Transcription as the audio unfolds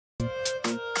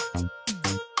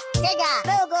Tega,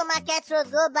 we will go market road,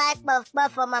 go buy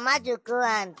puff for Mama Joko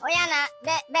and... Oh yeah,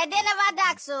 but they never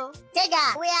dark so.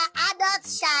 Tega, we are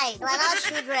adults shy. We are not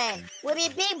children. We be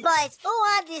big boys. Who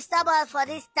want disturb us for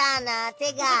this town,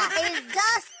 Tega? It's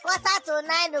just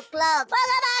 8:45 o'clock.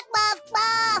 Follow back,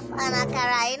 puff. And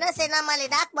Akara, you know say normally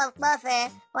that puff,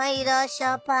 when you don't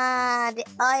shop, the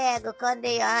oil go cut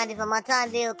your hand. If a matter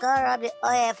they will come rub the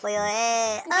oil for your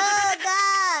hair. Oh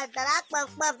God, that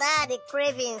puff, that are the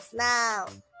cravings now.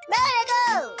 There you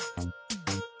go.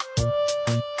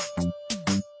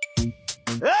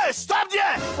 Hey, stop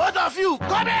there! Both of you,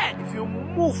 come here! If you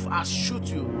move, I'll shoot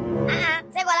you.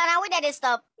 Say, well, now we did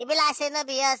stop. It be like say no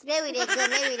be us. Maybe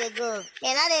they go.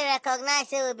 You know they recognize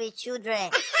say we be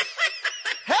children.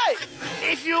 Hey,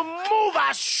 if you move,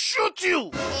 I'll shoot you.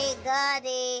 Hey, God,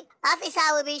 officer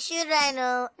will be children,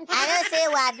 no. I know say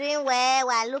we're doing well,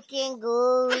 we're looking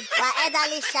good. We're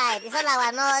elderly child. It's not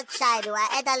like we're not child,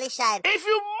 we're elderly child. If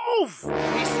you move,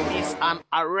 this is an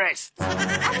arrest.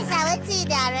 Officer, what did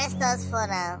they arrest us for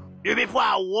now? You people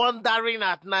are wandering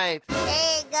at night.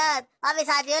 Hey, God.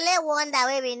 Officer, the only wonder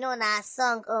way we know now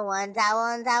song. Oh, wonder.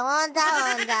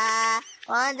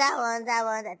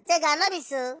 Take a no be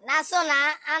so. Now so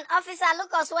now, and officer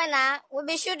look us when we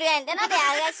be children. They not they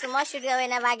arrest so much children we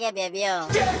never get baby.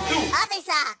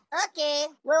 Officer, okay.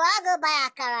 We will go buy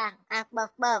Akara and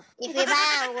puff. If we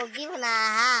buy, we will give you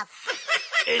half.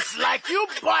 It's like you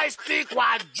boys think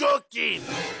we're joking.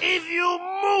 If you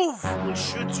move, we'll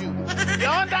shoot you.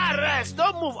 You're under arrest.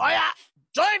 Don't move. Oh yeah,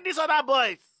 join these other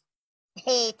boys.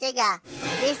 Hey, Tega,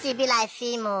 this will be like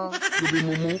Fimo.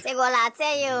 Tega, I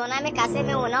tell you, now make us say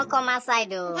we will not come outside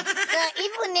though. So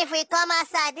even if we come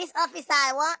outside, this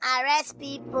officer won't arrest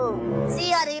people.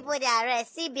 See all the people they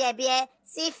arrest. See baby,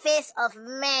 see face of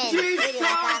men. So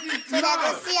they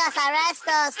will see us, arrest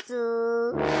us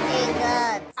too. Hey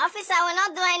God. Officer, we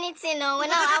not do anything, no. We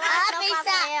not.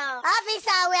 Officer,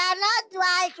 we are not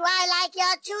white like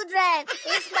your children.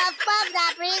 It's puff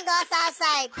that bring us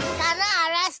outside. Cannot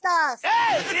arrest us.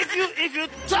 Hey, if you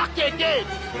talk again,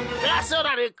 that's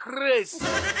not a craze.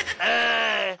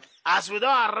 As we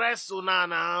don't arrest Una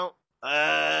now,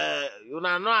 you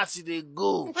know as they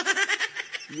go.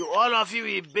 You all of you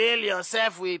will bail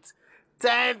yourself with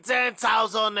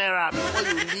 10,000 naira before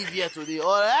you leave here today.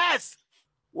 Or else,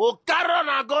 we'll carry on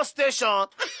and go station,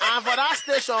 and for that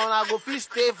station, I go fit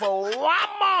stay for 1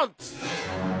 month.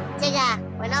 Tega,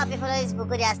 we're not people this book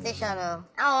their station. No.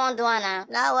 I won't do it now.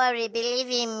 No worry, believe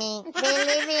in me.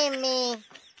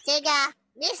 Tega,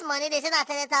 this money they said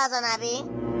 10,000, Abi.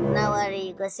 No worry,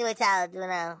 you go see what I'll do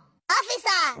now.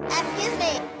 Officer, excuse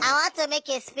me. I want to make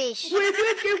a speech. We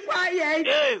will keep quiet.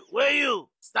 Hey, where you?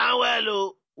 Stand well,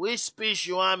 oh. Which speech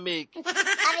you want to make? Officer,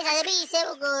 maybe you say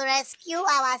we go rescue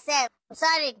ourselves.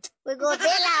 Sorry, we go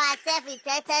bail ourselves with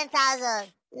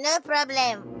 10,000. No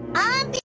problem.